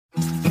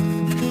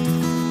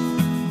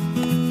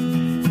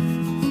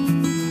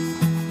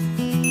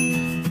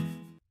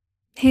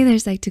Hey there,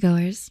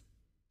 Psych2Goers.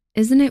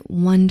 Isn't it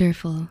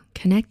wonderful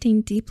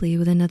connecting deeply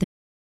with another?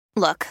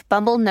 Look,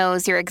 Bumble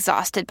knows you're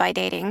exhausted by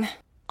dating.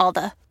 All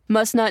the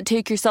must not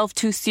take yourself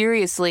too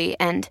seriously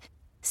and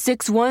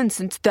 6'1"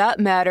 since that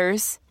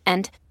matters.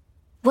 And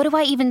what do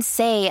I even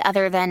say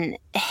other than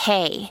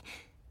hey?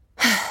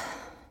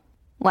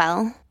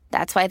 Well,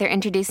 that's why they're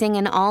introducing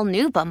an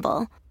all-new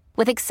Bumble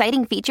with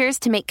exciting features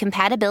to make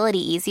compatibility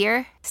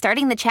easier,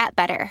 starting the chat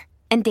better,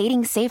 and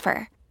dating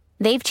safer.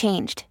 They've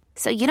changed,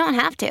 so you don't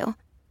have to.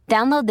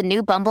 Download the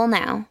new Bumble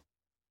now.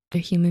 A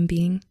human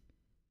being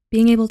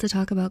able to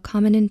talk about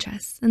common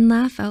interests and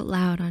laugh out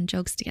loud on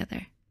jokes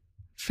together.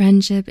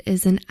 Friendship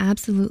is an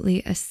absolutely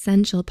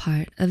essential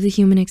part of the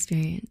human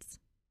experience.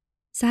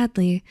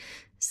 Sadly,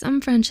 some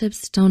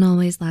friendships don't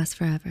always last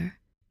forever,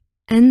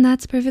 and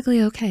that's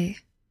perfectly okay.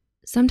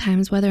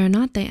 Sometimes whether or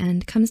not they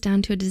end comes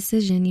down to a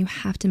decision you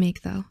have to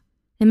make though,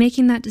 and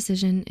making that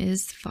decision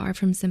is far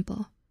from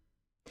simple.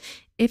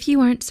 If you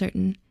aren't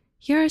certain,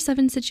 here are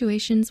 7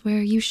 situations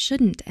where you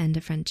shouldn't end a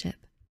friendship.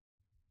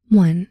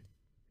 1,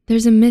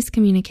 there's a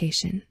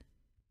miscommunication.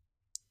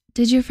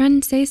 Did your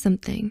friend say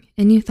something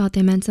and you thought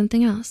they meant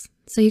something else,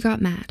 so you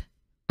got mad?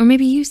 Or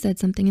maybe you said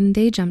something and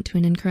they jumped to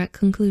an incorrect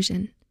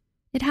conclusion.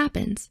 It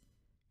happens,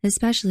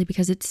 especially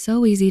because it's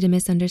so easy to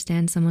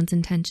misunderstand someone's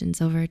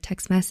intentions over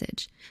text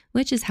message,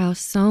 which is how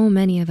so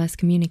many of us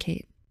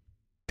communicate.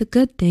 The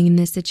good thing in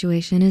this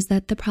situation is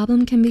that the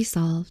problem can be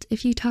solved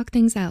if you talk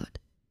things out.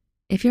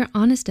 If you're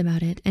honest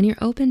about it and you're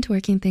open to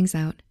working things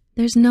out,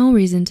 there's no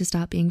reason to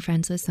stop being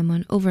friends with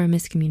someone over a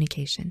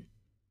miscommunication.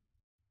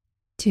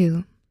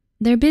 2,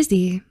 they're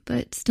busy,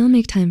 but still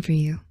make time for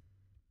you.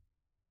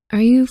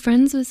 Are you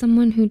friends with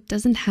someone who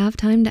doesn't have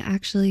time to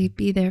actually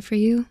be there for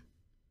you?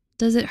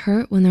 Does it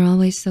hurt when they're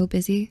always so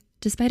busy,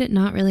 despite it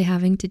not really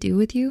having to do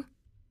with you?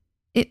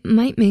 It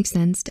might make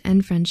sense to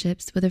end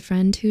friendships with a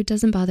friend who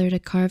doesn't bother to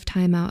carve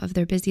time out of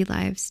their busy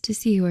lives to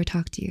see you or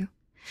talk to you.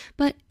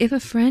 But if a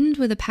friend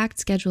with a packed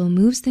schedule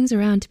moves things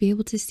around to be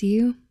able to see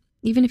you,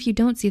 even if you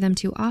don't see them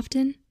too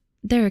often,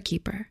 they're a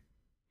keeper.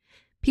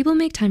 People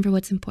make time for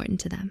what's important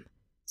to them.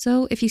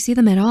 So if you see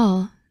them at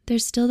all,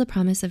 there's still the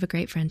promise of a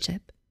great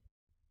friendship.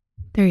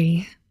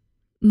 3,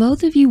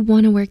 both of you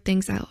want to work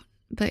things out,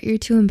 but you're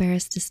too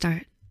embarrassed to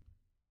start.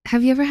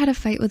 Have you ever had a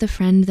fight with a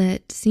friend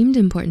that seemed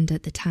important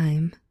at the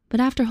time, but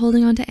after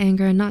holding on to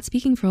anger and not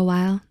speaking for a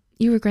while,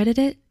 you regretted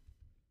it?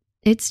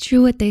 It's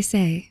true what they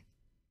say.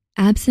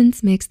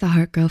 Absence makes the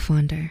heart grow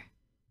fonder.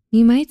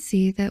 You might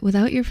see that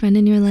without your friend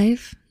in your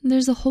life,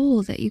 there's a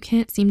hole that you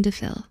can't seem to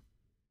fill.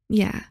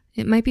 Yeah,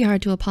 it might be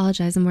hard to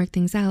apologize and work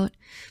things out,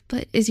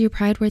 but is your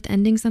pride worth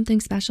ending something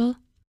special?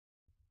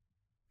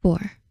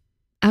 4,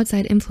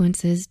 outside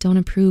influences don't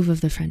approve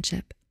of the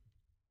friendship.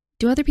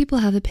 Do other people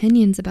have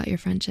opinions about your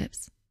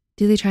friendships?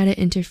 Do they try to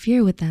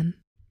interfere with them?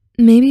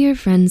 Maybe your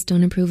friends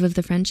don't approve of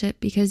the friendship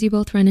because you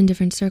both run in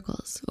different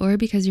circles, or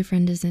because your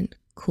friend isn't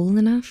cool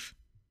enough.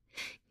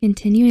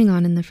 Continuing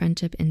on in the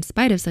friendship in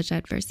spite of such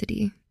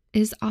adversity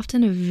is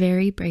often a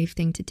very brave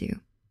thing to do.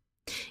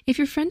 If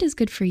your friend is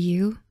good for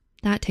you,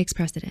 that takes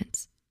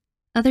precedence.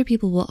 Other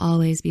people will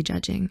always be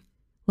judging.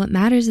 What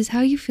matters is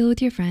how you feel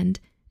with your friend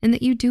and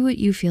that you do what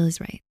you feel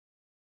is right.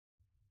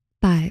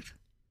 5,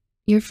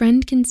 your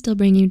friend can still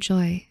bring you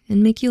joy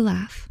and make you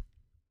laugh.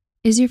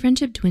 Is your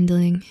friendship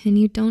dwindling and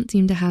you don't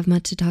seem to have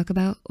much to talk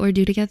about or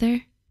do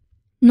together?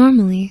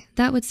 Normally,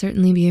 that would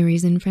certainly be a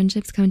reason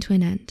friendships come to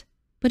an end.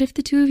 But if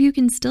the two of you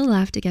can still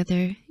laugh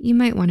together, you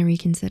might want to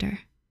reconsider.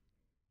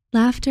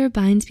 Laughter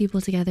binds people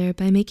together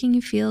by making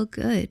you feel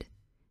good.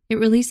 It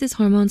releases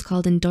hormones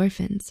called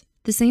endorphins,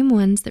 the same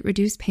ones that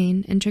reduce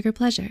pain and trigger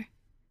pleasure.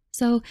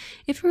 So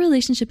if a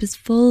relationship is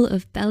full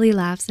of belly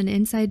laughs and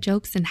inside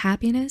jokes and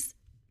happiness,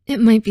 it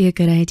might be a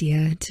good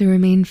idea to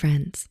remain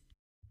friends.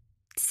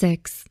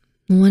 6,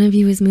 one of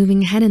you is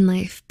moving ahead in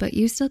life, but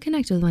you still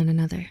connect with one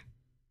another.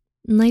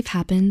 Life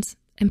happens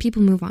and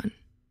people move on.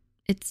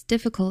 It's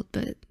difficult,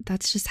 but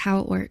that's just how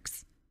it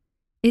works.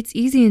 It's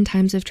easy in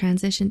times of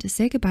transition to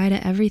say goodbye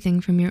to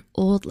everything from your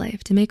old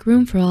life to make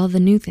room for all the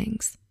new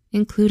things,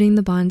 including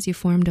the bonds you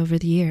formed over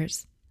the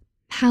years.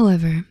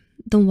 However,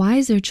 the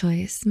wiser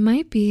choice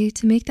might be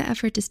to make the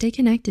effort to stay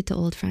connected to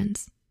old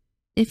friends.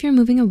 If you're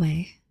moving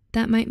away,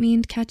 that might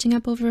mean catching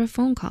up over a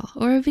phone call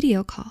or a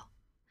video call.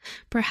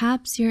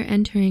 Perhaps you're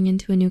entering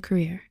into a new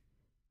career.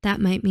 That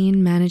might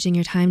mean managing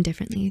your time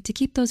differently to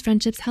keep those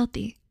friendships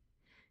healthy.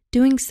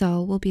 Doing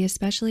so will be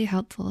especially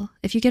helpful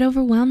if you get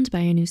overwhelmed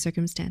by your new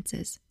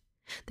circumstances.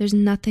 There's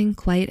nothing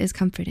quite as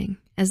comforting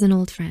as an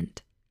old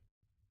friend.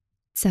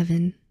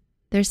 7,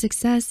 their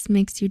success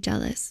makes you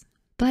jealous,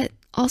 but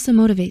also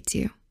motivates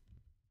you.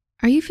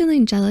 Are you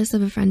feeling jealous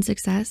of a friend's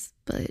success,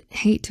 but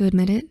hate to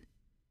admit it?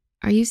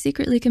 Are you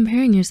secretly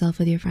comparing yourself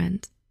with your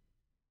friends?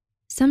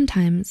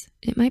 Sometimes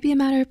it might be a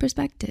matter of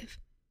perspective.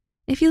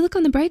 If you look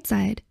on the bright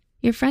side,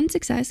 your friend's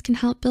success can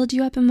help build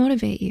you up and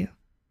motivate you.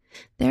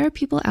 There are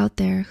people out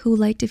there who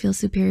like to feel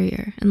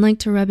superior and like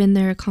to rub in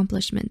their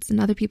accomplishments in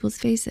other people's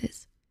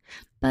faces.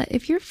 But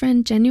if your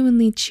friend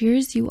genuinely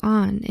cheers you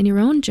on in your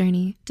own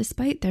journey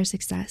despite their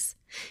success,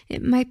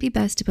 it might be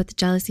best to put the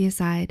jealousy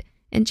aside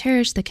and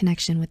cherish the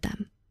connection with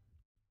them.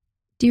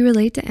 Do you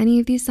relate to any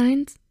of these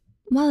signs?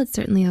 While it's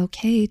certainly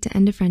okay to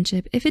end a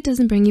friendship if it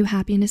doesn't bring you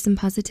happiness and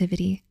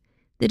positivity,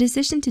 the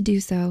decision to do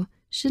so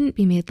shouldn't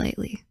be made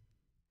lightly.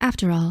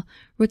 After all,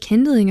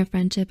 rekindling a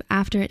friendship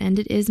after it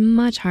ended is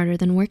much harder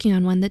than working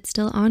on one that's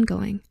still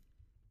ongoing.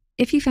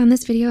 If you found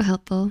this video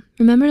helpful,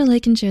 remember to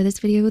like and share this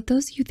video with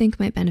those you think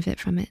might benefit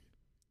from it.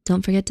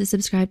 Don't forget to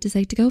subscribe to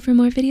Psych2Go for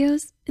more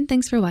videos, and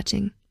thanks for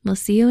watching. We'll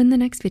see you in the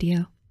next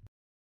video.